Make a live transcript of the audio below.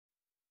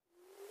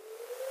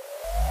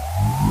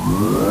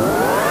Hello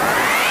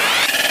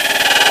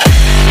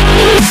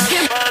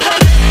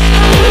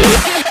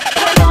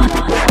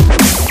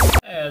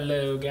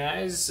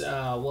guys,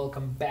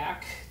 welcome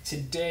back.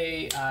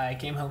 Today I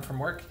came home from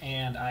work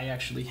and I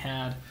actually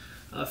had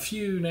a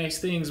few nice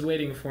things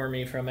waiting for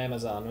me from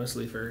Amazon,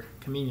 mostly for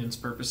convenience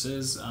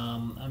purposes.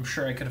 I'm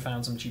sure I could have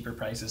found some cheaper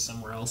prices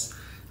somewhere else.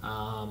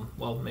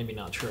 Well, maybe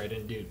not sure, I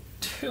didn't do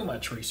too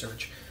much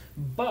research.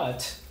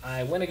 But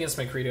I went against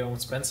my credo and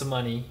spent some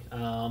money,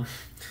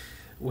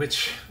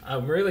 which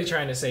I'm really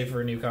trying to save for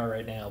a new car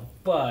right now.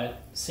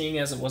 But seeing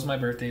as it was my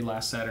birthday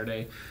last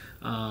Saturday,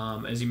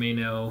 as you may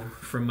know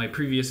from my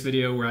previous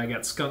video where I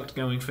got skunked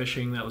going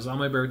fishing, that was on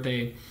my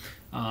birthday.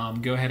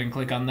 Go ahead and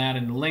click on that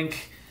in the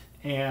link.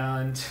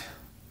 And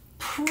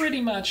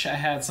pretty much I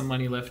had some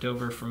money left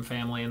over from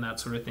family and that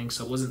sort of thing,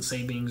 so it wasn't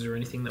savings or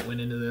anything that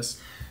went into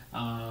this.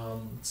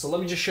 So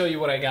let me just show you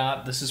what I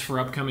got. This is for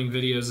upcoming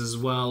videos as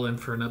well and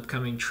for an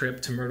upcoming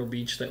trip to Myrtle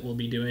Beach that we'll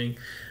be doing.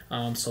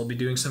 So I'll be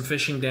doing some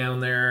fishing down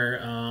there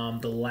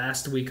the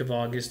last week of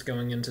August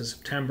going into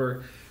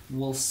September.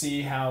 We'll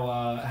see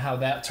how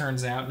that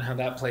turns out and how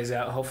that plays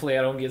out. Hopefully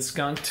I don't get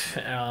skunked.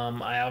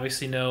 I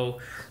obviously know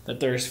that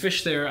there's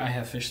fish there. I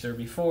have fished there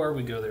before.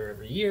 We go there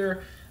every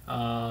year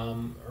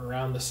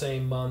around the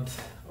same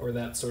month or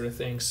that sort of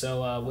thing.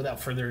 So without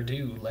further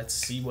ado, let's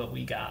see what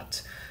we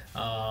got.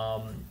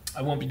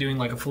 I won't be doing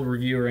like a full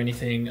review or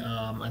anything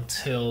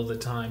until the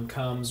time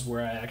comes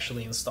where I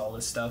actually install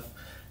this stuff,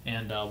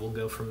 and we'll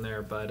go from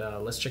there.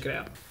 But let's check it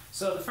out.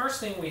 So the first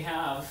thing we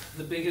have,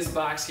 the biggest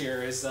box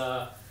here, is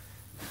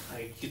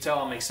you can tell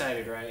I'm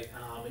excited, right?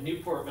 A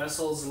Newport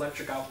Vessels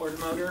electric outboard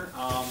motor.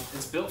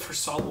 It's built for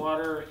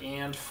saltwater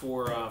and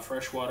for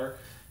freshwater.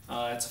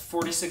 It's a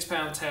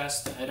 46-pound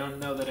test. I don't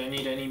know that I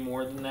need any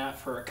more than that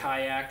for a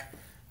kayak.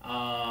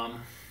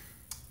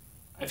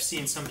 I've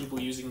seen some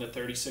people using the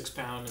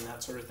 36-pound and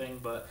that sort of thing,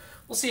 but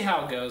we'll see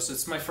how it goes.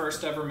 It's my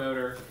first ever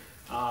motor.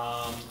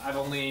 I've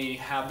only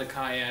had the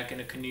kayak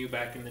and a canoe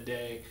back in the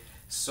day,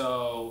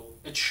 so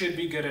it should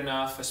be good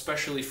enough,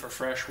 especially for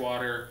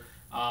freshwater.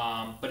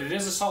 But it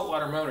is a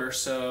saltwater motor,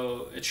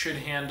 so it should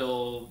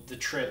handle the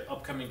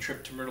upcoming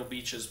trip to Myrtle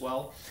Beach as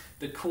well.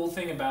 The cool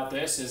thing about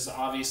this is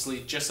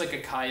obviously just like a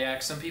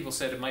kayak, some people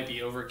said it might be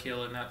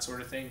overkill and that sort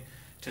of thing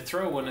to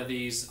throw one of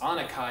these on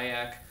a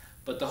kayak,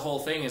 but the whole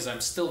thing is I'm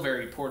still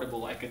very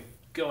portable. I could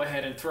go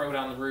ahead and throw it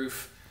on the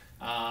roof,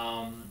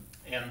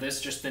 and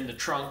this just in the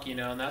trunk, you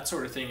know, and that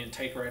sort of thing, and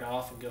take right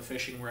off and go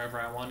fishing wherever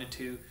I wanted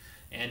to,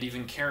 and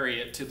even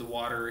carry it to the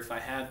water if I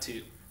had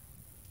to.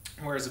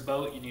 Whereas a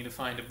boat, you need to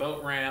find a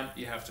boat ramp,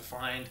 you have to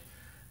find,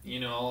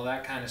 you know, all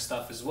that kind of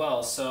stuff as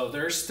well. So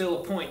there's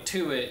still a point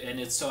to it, and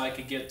it's so I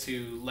could get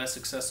to less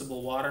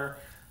accessible water,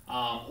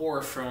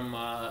 or from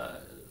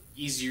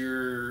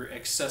easier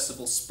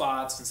accessible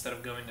spots instead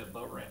of going to a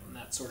boat ramp and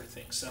that sort of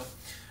thing. So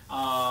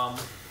I'm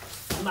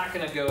not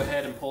going to go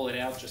ahead and pull it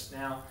out just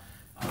now,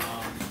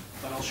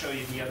 but I'll show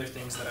you the other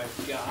things that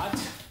I've got.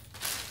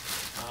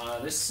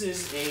 This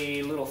is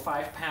a little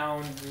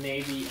 5-pound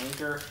Navy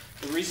anchor.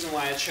 The reason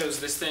why I chose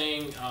this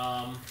thing,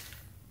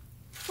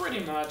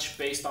 pretty much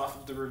based off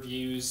of the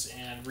reviews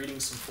and reading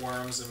some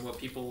forums and what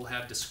people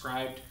have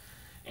described.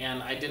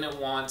 And I didn't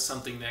want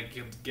something that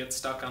could get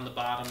stuck on the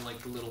bottom, like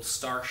the little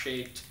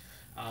star-shaped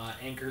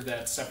anchor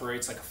that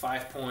separates like a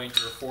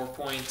 5-point or a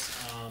 4-point,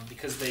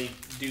 because they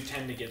do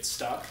tend to get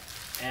stuck.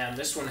 And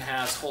this one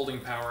has holding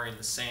power in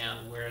the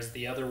sand, whereas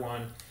the other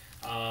one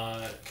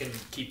can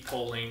keep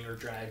pulling or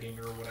dragging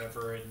or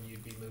whatever, and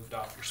you'd be moved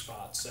off your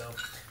spot. So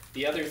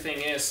the other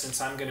thing is,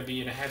 since I'm going to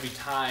be in a heavy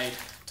tide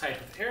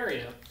type of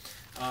area,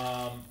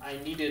 I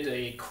needed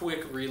a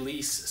quick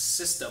release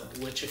system,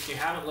 which if you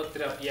haven't looked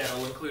it up yet,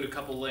 I'll include a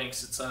couple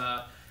links. It's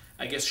I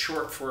guess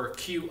short for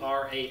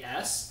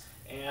QRAS,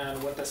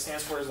 and what that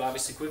stands for is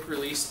obviously quick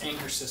release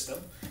anchor system.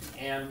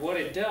 And what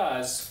it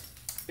does,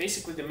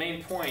 basically the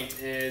main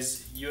point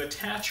is you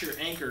attach your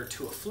anchor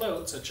to a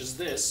float such as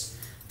this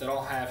that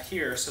I'll have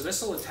here. So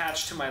this will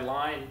attach to my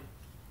line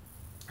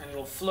and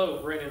it'll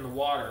float right in the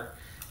water.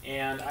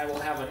 And I will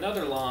have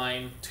another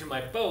line to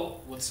my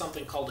boat with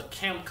something called a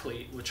cam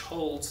cleat, which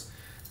holds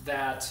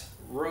that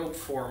rope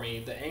for me,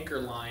 the anchor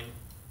line.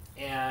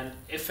 And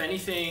if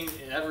anything,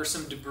 ever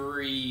some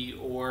debris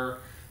or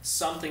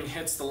something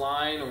hits the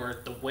line, or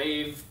the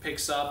wave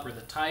picks up, or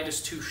the tide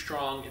is too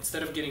strong,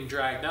 instead of getting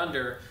dragged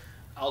under,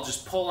 I'll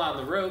just pull on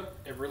the rope,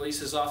 it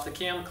releases off the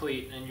cam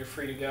cleat, and you're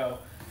free to go.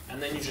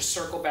 And then you just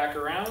circle back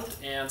around,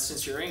 and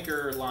since your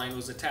anchor line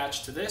was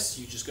attached to this,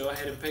 you just go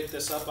ahead and pick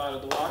this up out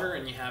of the water,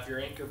 and you have your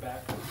anchor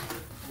back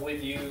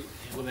with you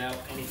without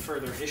any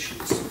further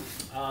issues.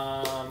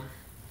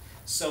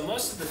 So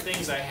most of the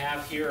things I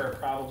have here are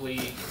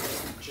probably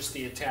just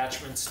the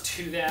attachments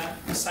to that.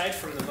 Aside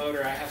from the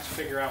motor, I have to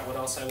figure out what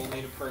else I will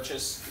need to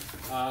purchase,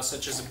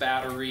 such as a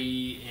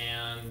battery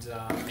and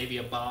maybe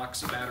a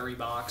battery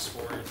box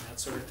for it, and that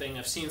sort of thing.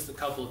 I've seen a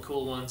couple of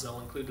cool ones.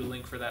 I'll include a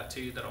link for that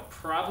too that I'll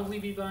probably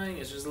be buying.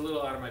 It's just a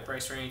little out of my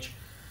price range.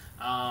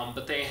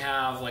 But they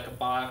have like a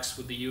box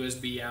with the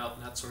USB out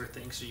and that sort of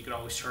thing, so you could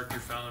always charge your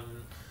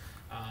phone.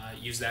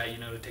 use that,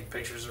 to take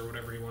pictures or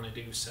whatever you want to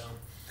do. So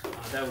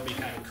that would be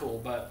kind of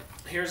cool. But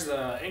here's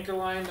the anchor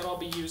line that I'll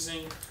be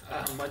using.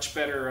 Much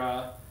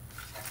better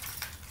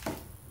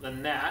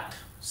than that.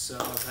 So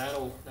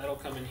that'll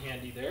come in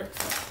handy there.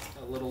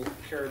 A little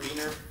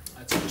carabiner.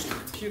 That's just a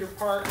computer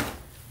part.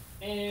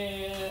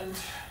 And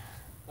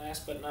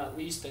last but not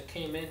least, that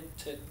came in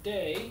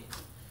today.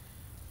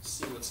 Let's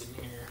see what's in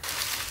here.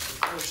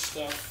 Some more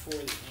stuff for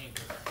the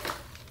anchor.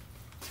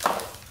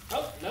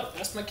 Oh, no,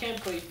 that's my cam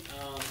cleat.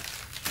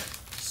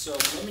 So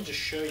let me just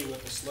show you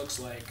what this looks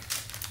like.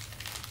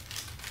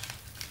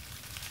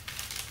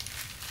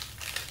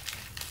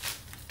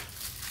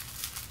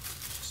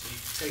 So you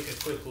can take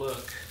a quick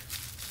look.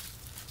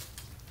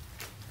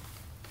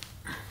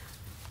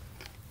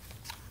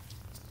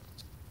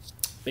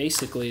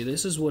 Basically,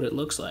 this is what it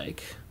looks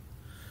like.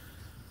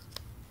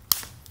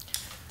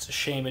 It's a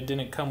shame it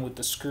didn't come with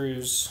the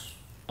screws,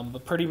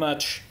 but pretty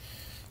much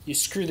you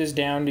screw this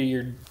down to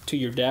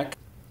your deck.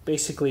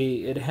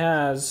 Basically, it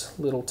has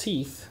little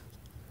teeth,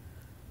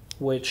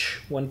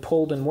 which when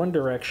pulled in one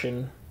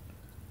direction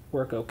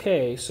work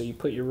okay. So you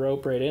put your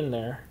rope right in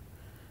there,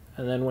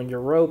 and then when your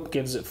rope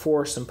gives it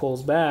force and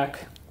pulls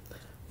back,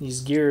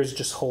 these gears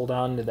just hold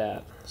on to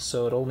that,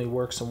 so it only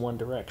works in one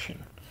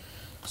direction.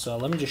 So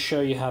let me just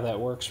show you how that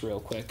works real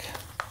quick.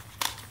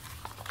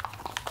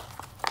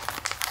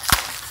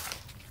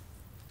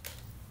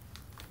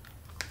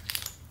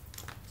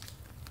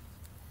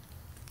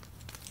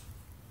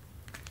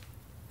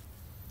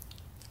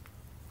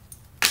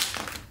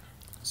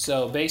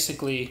 So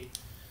basically,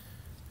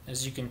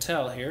 as you can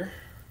tell here,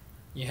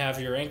 you have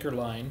your anchor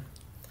line.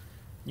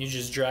 You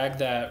just drag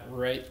that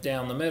right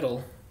down the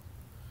middle,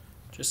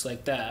 just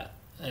like that.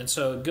 And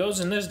so it goes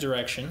in this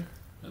direction.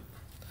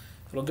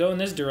 It'll go in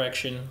this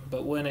direction,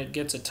 but when it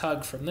gets a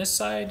tug from this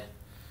side,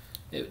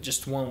 it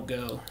just won't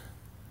go.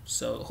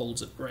 So it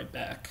holds it right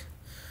back.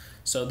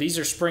 So these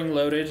are spring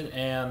loaded,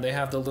 and they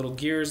have the little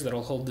gears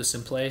that'll hold this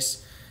in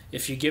place.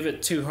 If you give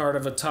it too hard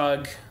of a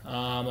tug,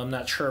 I'm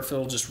not sure if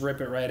it'll just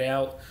rip it right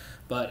out,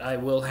 but I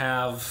will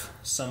have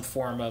some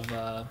form of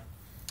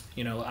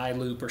eye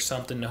loop or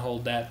something to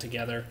hold that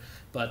together.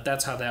 But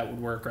that's how that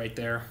would work right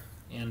there.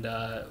 And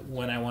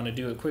when I want to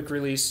do a quick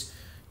release,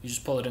 you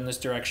just pull it in this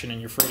direction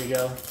and you're free to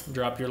go.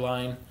 Drop your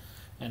line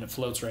and it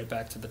floats right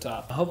back to the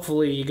top.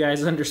 Hopefully you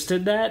guys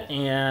understood that,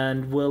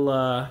 and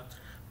we'll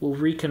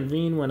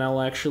reconvene when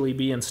I'll actually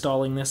be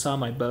installing this on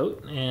my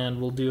boat, and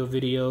we'll do a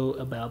video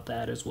about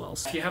that as well.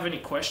 If you have any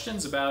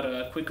questions about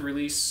a quick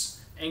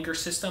release anchor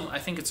system, I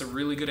think it's a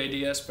really good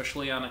idea,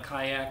 especially on a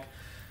kayak,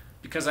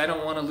 because I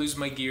don't want to lose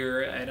my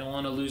gear, I don't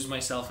want to lose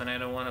myself, and I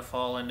don't want to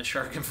fall into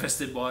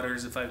shark-infested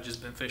waters if I've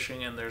just been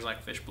fishing and there's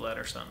like fish blood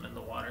or something in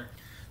the water.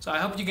 So I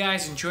hope you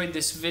guys enjoyed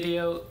this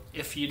video.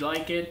 If you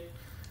like it,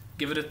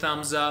 give it a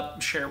thumbs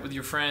up, share it with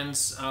your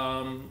friends.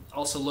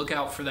 Also look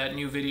out for that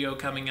new video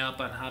coming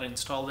up on how to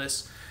install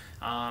this.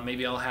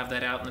 Maybe I'll have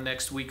that out in the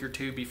next week or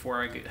two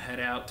before I head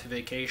out to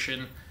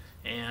vacation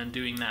and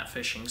doing that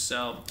fishing.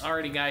 So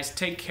alrighty guys,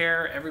 take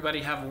care.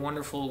 Everybody have a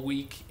wonderful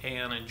week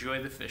and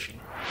enjoy the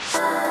fishing.